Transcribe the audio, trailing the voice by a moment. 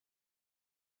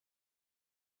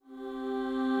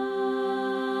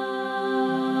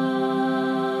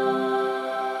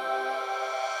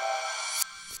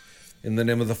In the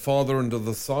name of the Father, and of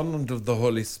the Son, and of the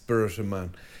Holy Spirit,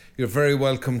 amen. You're very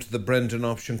welcome to the Brendan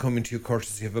Option, coming to you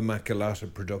courtesy of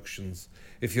Immaculata Productions.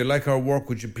 If you like our work,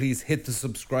 would you please hit the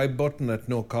subscribe button at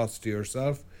no cost to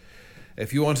yourself.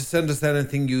 If you want to send us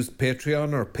anything, use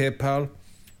Patreon or PayPal.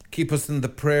 Keep us in the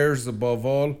prayers above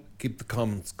all. Keep the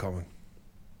comments coming.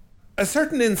 A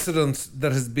certain incident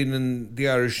that has been in the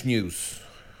Irish news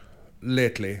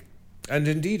lately, and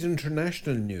indeed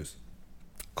international news,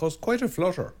 caused quite a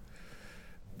flutter.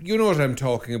 You know what I'm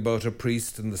talking about. A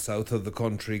priest in the south of the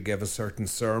country gave a certain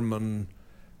sermon.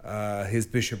 His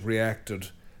bishop reacted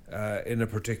in a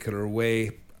particular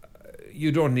way.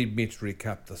 You don't need me to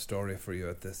recap the story for you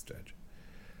at this stage.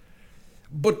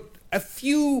 But a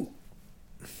few,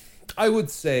 I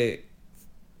would say,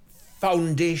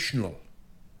 foundational,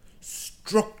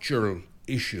 structural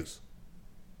issues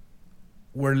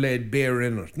were laid bare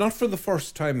in it. Not for the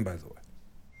first time, by the way.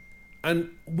 And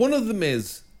one of them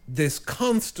is this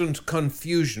constant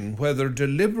confusion, whether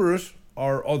deliberate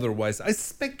or otherwise, I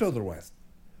suspect otherwise,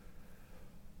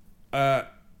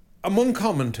 among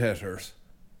commentators,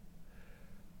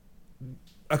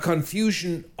 a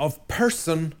confusion of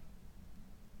person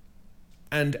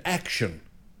and action,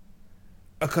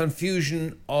 a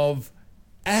confusion of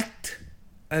act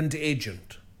and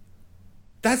agent.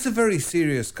 That's a very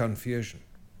serious confusion.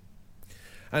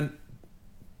 And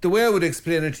the way I would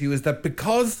explain it to you is that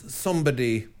because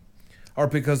somebody, or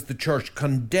because the church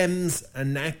condemns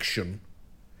an action,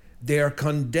 they are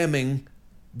condemning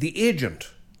the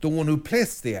agent, the one who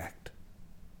placed the act.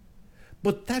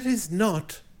 But that is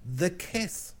not the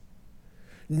case.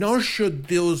 Nor should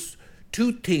those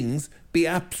two things be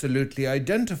absolutely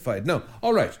identified. Now,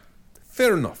 all right,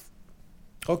 fair enough.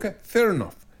 Okay, fair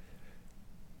enough.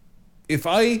 If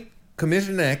I commit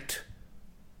an act,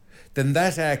 then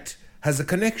that act has a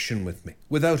connection with me,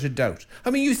 without a doubt.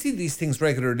 I mean, you see these things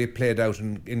regularly played out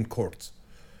in courts.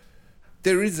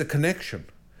 There is a connection,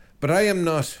 but I am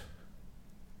not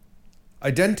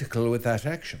identical with that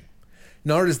action,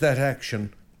 nor is that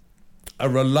action a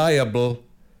reliable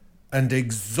and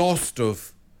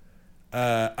exhaustive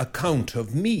account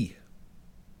of me.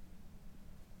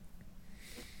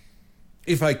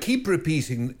 If I keep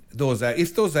repeating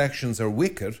if those actions are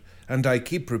wicked, and I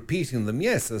keep repeating them,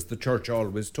 yes, as the church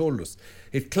always told us,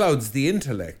 it clouds the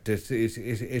intellect.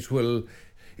 It will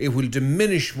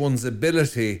diminish one's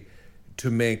ability to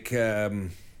make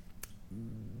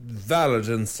valid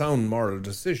and sound moral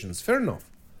decisions. Fair enough,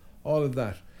 all of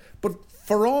that. But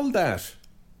for all that,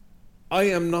 I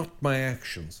am not my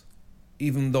actions,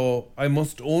 even though I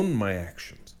must own my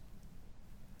actions.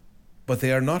 But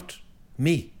they are not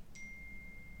me.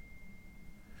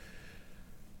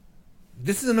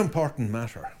 This is an important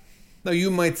matter. Now, you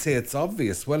might say it's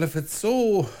obvious. Well, if it's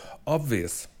so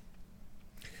obvious,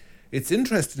 it's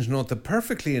interesting to note that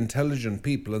perfectly intelligent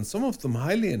people, and some of them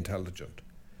highly intelligent,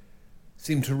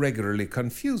 seem to regularly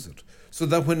confuse it. So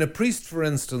that when a priest, for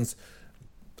instance,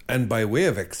 and by way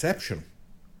of exception,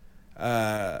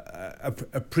 a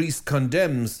priest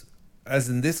condemns, as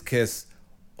in this case,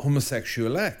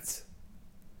 homosexual acts,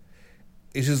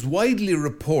 it is widely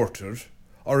reported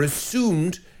or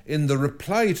assumed in the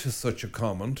reply to such a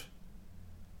comment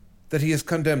that he has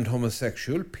condemned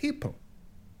homosexual people,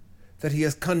 that he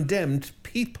has condemned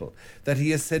people, that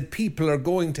he has said people are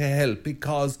going to hell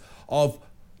because of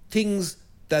things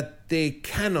that they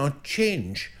cannot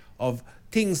change, of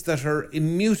things that are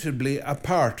immutably a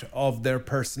part of their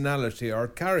personality or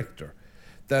character,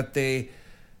 that they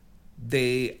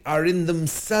are in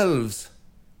themselves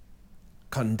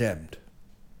condemned.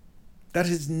 That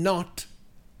is not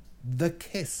the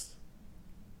case.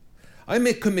 I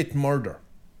may commit murder.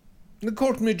 The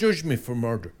court may judge me for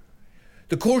murder.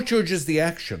 The court judges the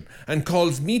action and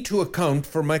calls me to account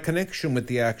for my connection with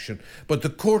the action, but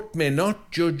the court may not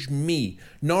judge me,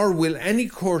 nor will any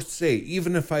court say,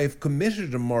 even if I have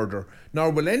committed a murder,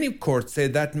 nor will any court say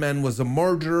that man was a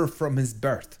murderer from his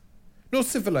birth. No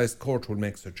civilized court will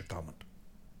make such a comment.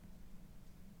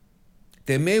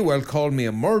 They may well call me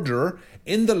a murderer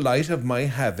in the light of my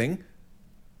having,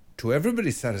 to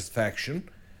everybody's satisfaction,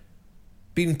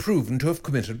 been proven to have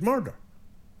committed murder.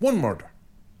 One murder,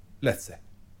 let's say.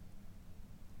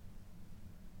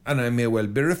 And I may well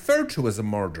be referred to as a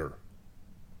murderer.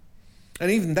 And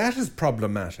even that is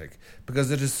problematic, because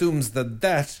it assumes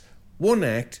that one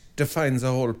act defines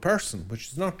a whole person, which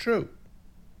is not true.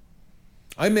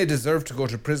 I may deserve to go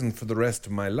to prison for the rest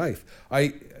of my life.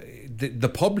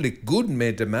 The public good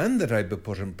may demand that I be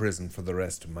put in prison for the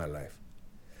rest of my life.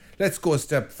 Let's go a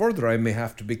step further. I may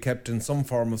have to be kept in some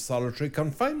form of solitary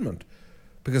confinement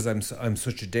because I'm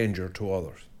such a danger to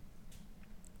others.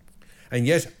 And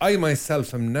yet I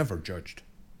myself am never judged.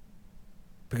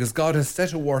 Because God has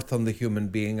set a worth on the human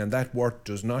being, and that worth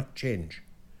does not change.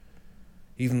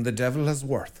 Even the devil has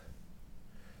worth.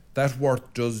 That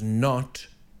worth does not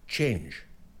change.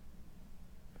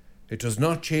 It does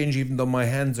not change even though my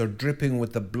hands are dripping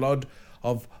with the blood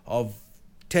of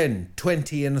 10,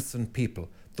 20 innocent people.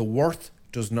 The worth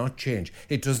does not change.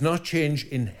 It does not change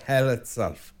in hell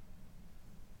itself.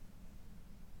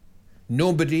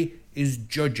 Nobody is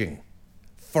judging,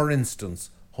 for instance,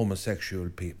 homosexual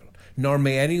people, nor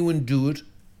may anyone do it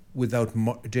without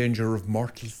danger of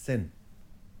mortal sin.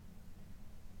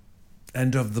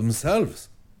 And of themselves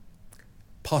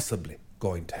possibly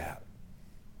going to hell.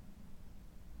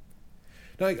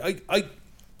 Now,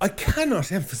 I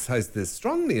cannot emphasize this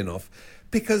strongly enough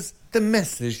because the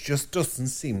message just doesn't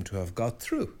seem to have got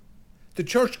through. The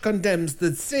church condemns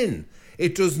the sin.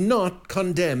 It does not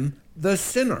condemn the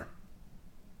sinner.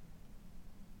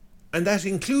 And that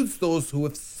includes those who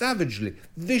have savagely,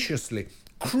 viciously,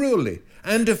 cruelly,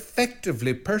 and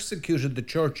effectively persecuted the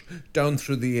church down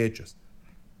through the ages.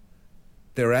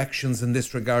 Their actions in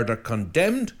this regard are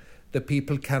condemned. The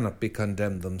people cannot be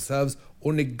condemned themselves.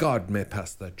 Only God may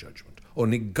pass that judgment.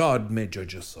 Only God may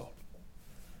judge a soul.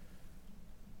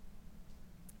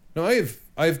 Now,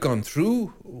 I've gone through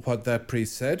what that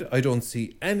priest said. I don't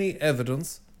see any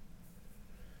evidence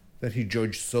that he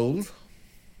judged souls.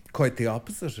 Quite the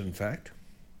opposite, in fact.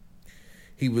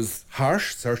 He was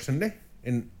harsh, certainly,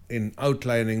 in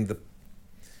outlining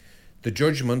the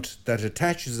judgment that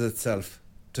attaches itself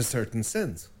to certain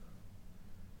sins.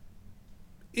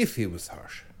 If he was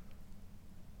harsh.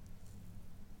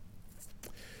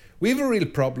 We have a real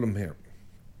problem here.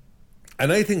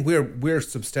 And I think we're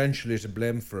substantially to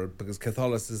blame for it because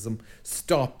Catholicism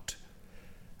stopped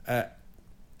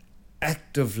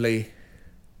actively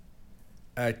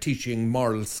teaching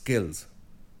moral skills.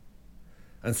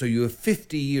 And so you have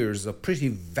 50 years of pretty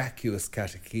vacuous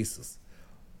catechesis,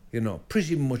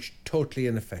 pretty much totally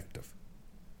ineffective.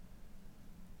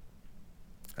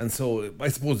 And so I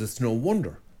suppose it's no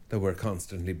wonder that we're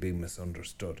constantly being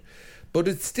misunderstood. But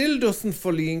it still doesn't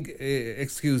fully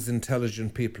excuse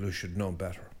intelligent people who should know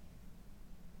better,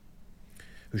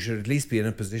 who should at least be in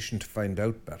a position to find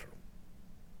out better.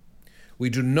 We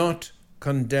do not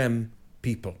condemn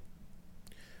people.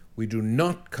 We do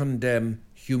not condemn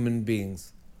human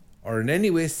beings or in any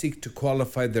way seek to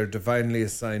qualify their divinely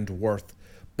assigned worth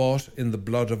bought in the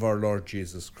blood of our Lord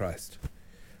Jesus Christ.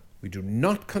 We do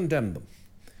not condemn them.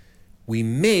 We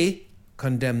may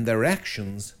condemn their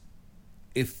actions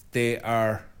if they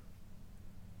are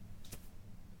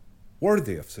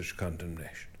worthy of such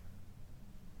condemnation,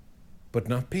 but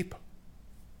not people.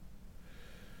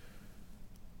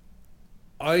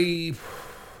 I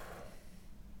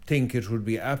think it would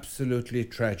be absolutely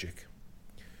tragic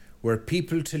were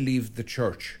people to leave the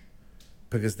church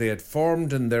because they had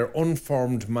formed in their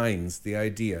unformed minds the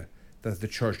idea that the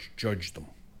church judged them.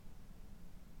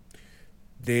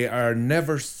 They are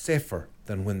never safer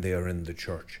than when they are in the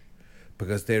church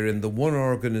because they're in the one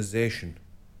organization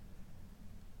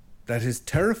that is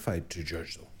terrified to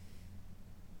judge them,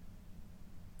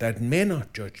 that may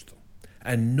not judge them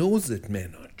and knows it may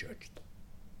not judge them,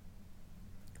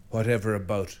 whatever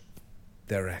about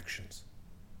their actions.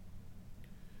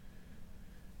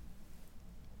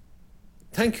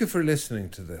 Thank you for listening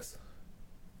to this.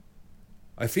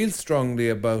 I feel strongly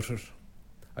about it.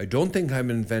 I don't think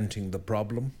I'm inventing the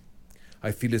problem.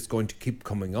 I feel it's going to keep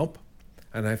coming up,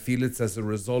 and I feel it's as a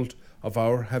result of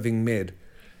our having made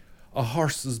a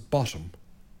horse's bottom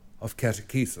of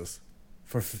catechesis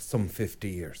for some 50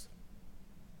 years.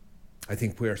 I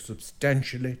think we are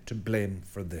substantially to blame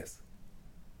for this.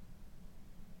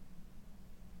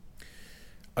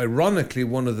 Ironically,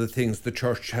 one of the things the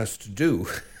church has to do,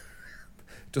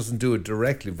 doesn't do it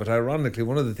directly, but ironically,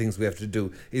 one of the things we have to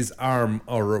do is arm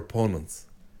our opponents.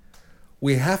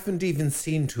 We haven't even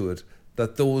seen to it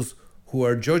that those who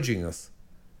are judging us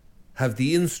have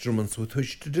the instruments with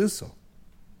which to do so.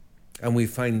 And we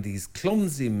find these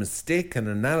clumsy, mistaken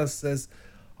analyses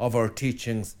of our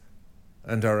teachings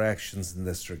and our actions in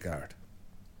this regard.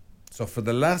 So for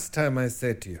the last time I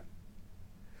say to you,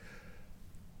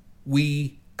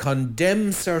 we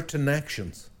condemn certain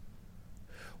actions.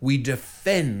 We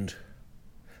defend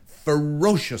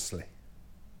ferociously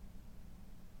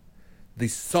the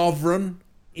sovereign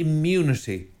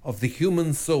immunity of the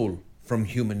human soul from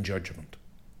human judgment.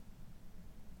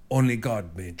 Only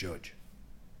God may judge.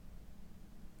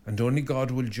 And only God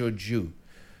will judge you.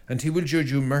 And He will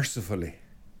judge you mercifully.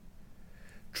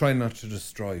 Try not to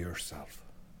destroy yourself.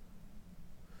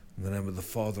 In the name of the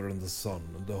Father, and the Son,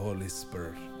 and the Holy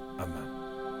Spirit. Amen.